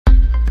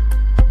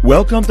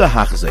Welcome to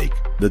Hachzik,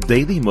 the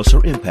Daily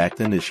Musar Impact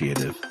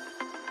Initiative.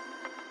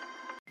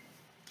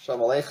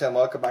 Shalom Aleichem,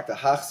 welcome back to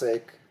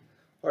Hachzik.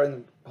 We're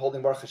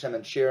holding Baruch Hashem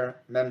and Shir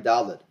Mem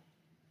Daled.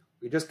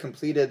 We just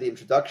completed the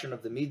introduction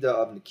of the Midah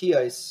of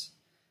Nikiyos,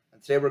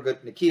 and today we're going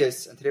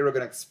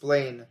to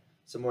explain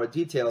some more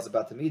details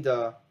about the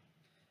Midah.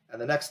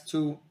 And the next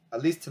two,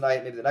 at least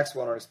tonight, maybe the next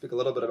one, we're going to speak a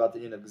little bit about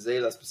the Yin of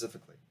Gzela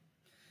specifically.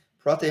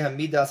 Pratei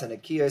HaMidas and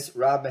Nikiyos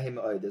Rab Mehim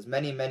Oid. There's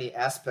many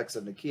aspects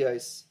of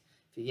Nikiyos.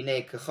 And there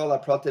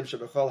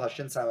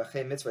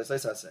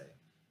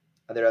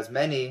are as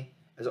many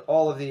as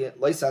all of the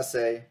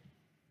loisaseh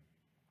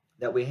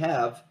that we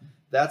have.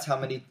 That's how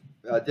many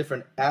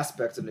different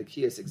aspects of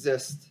Nikiyos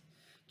exist.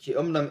 Like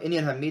we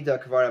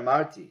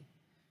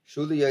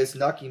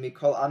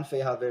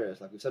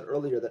said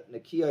earlier, that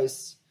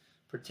Nikiyos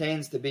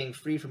pertains to being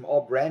free from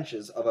all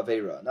branches of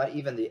Aveira, not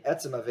even the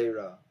etzem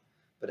Aveira,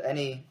 but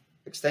any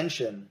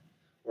extension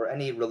or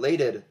any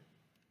related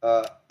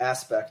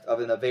aspect of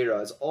an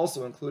Aveira is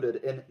also included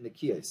in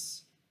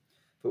Nikiyos.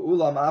 Even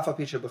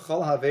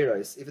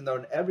though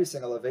in every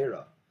single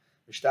Aveira,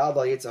 he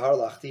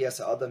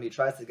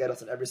tries to get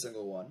us in every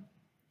single one,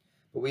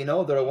 but we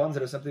know there are ones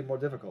that are simply more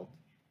difficult.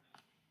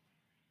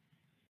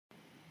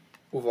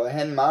 And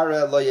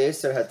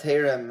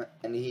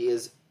he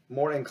is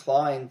more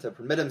inclined to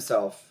permit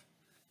himself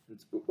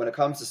when it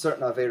comes to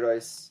certain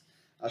Aveiros.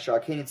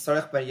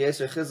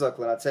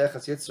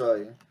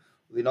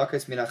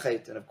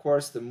 And of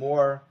course, the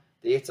more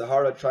the Yetzer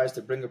Hara tries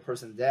to bring a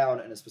person down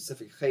in a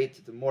specific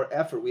chait, the more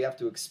effort we have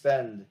to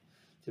expend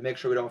to make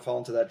sure we don't fall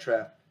into that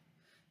trap.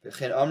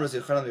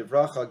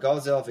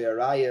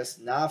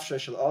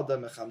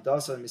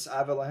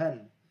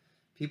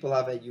 People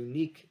have a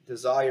unique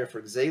desire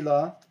for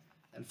Gzela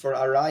and for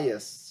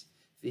Arayas.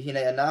 We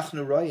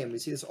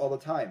see this all the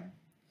time.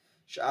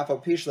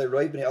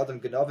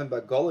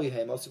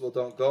 Most people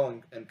don't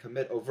go and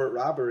commit overt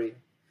robbery.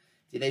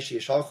 To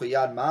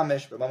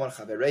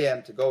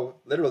go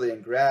literally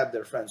and grab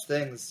their friends'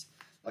 things,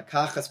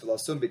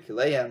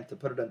 to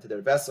put it into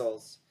their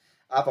vessels.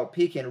 But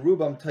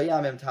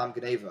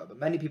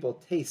many people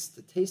taste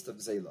the taste of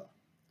Gzela.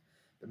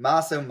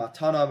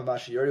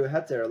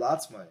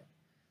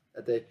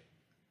 That they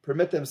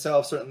permit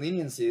themselves certain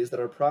leniencies that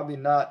are probably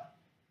not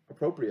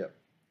appropriate.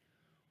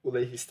 No,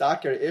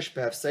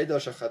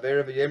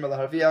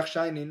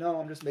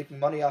 I'm just making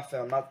money off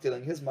him, I'm not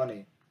stealing his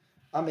money.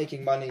 I'm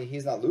making money,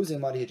 he's not losing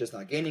money, he's just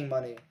not gaining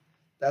money.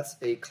 That's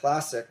a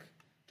classic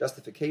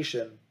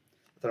justification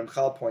that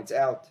Ramchal points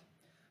out.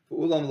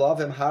 There's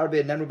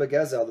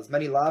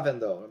many lavin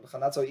though. It's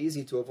not so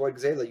easy to avoid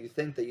Gzela. You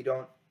think that you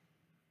don't,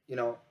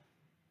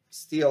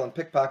 steal and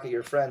pickpocket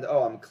your friend.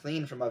 Oh, I'm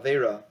clean from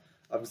Aveira.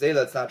 Of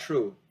Gzela, it's not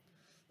true.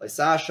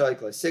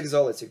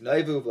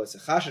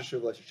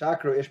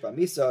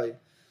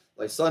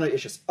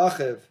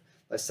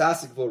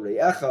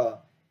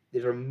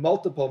 There are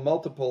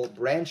multiple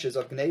branches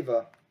of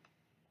Gneva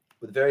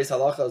with various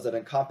halachas that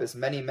encompass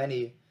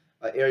many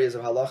areas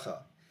of halacha.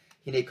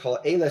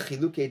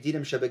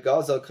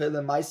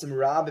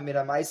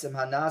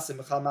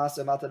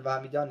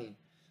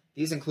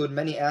 These include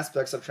many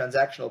aspects of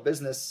transactional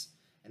business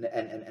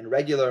and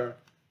regular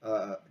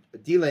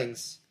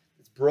dealings.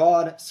 It's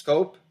broad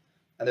scope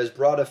and there's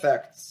broad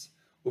effects.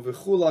 And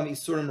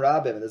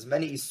there's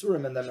many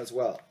isurim in them as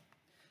well.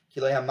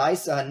 You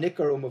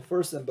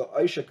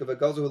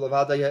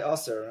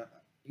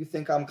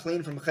think I'm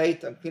clean from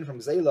chait, I'm clean from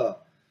gzela.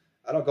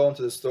 I don't go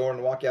into the store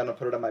and walk out and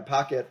put it in my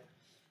pocket.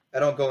 I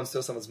don't go and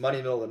steal someone's money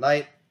in the middle of the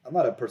night. I'm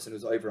not a person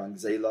who's over on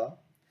gzela.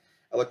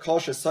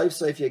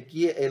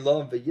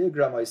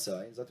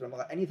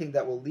 Anything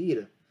that will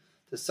lead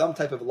to some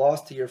type of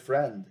loss to your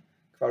friend,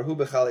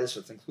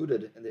 it's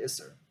included in the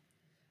Isser.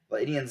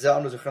 This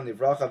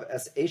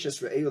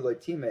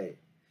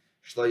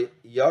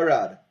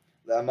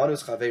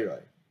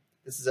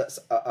is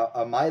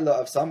a maila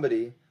of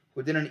somebody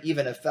who didn't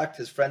even affect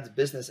his friend's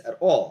business at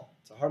all.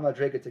 It's a hard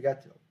madrega to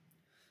get to.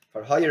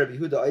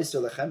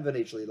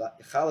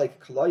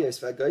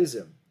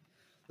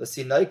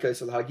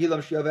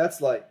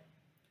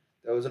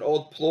 There was an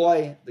old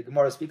ploy the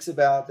Gemara speaks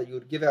about that you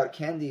would give out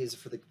candies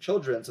for the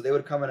children so they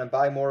would come in and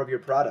buy more of your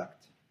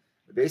product.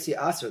 Basically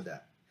answered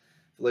that.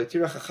 The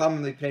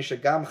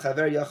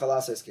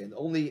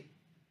only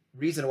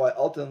reason why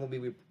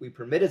ultimately we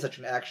permitted such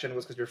an action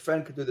was because your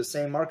friend could do the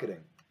same marketing.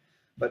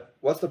 But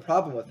what's the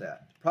problem with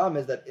that? The problem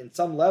is that in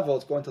some level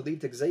it's going to lead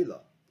to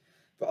gzela,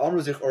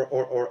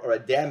 or a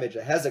damage,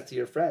 a hezek to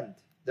your friend.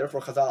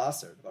 Therefore, Chazal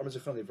Aser.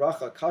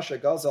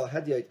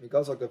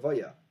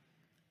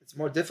 It's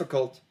more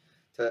difficult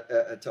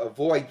to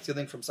avoid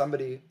stealing from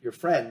somebody, your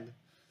friend,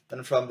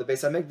 than from the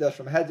Beis Hamikdash,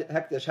 from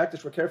Hekdesh.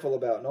 Hekdesh we're careful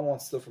about. No one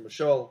wants to steal from a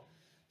shul,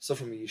 steal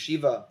from a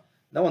yeshiva.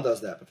 No one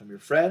does that. But from your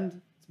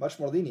friend, it's much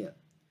more lenient.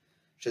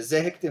 Because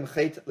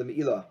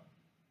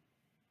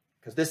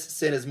this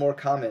sin is more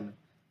common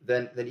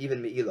than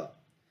even me'ilah.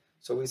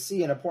 So we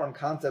see an important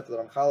concept that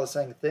Ramchal is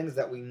saying, things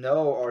that we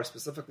know are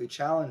specifically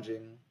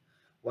challenging,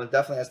 one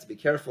definitely has to be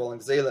careful,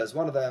 and Gzela is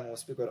one of them. We'll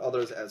speak about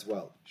others as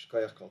well.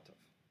 Shkoyach Kol Tov.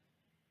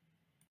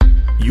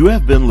 You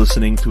have been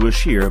listening to a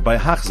shir by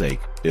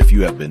Hachzeik. If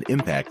you have been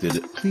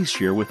impacted, please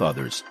share with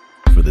others.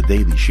 For the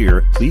daily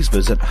shir, please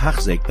visit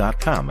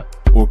Hachzeik.com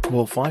or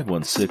call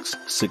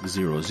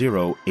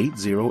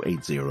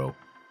 516-600-8080.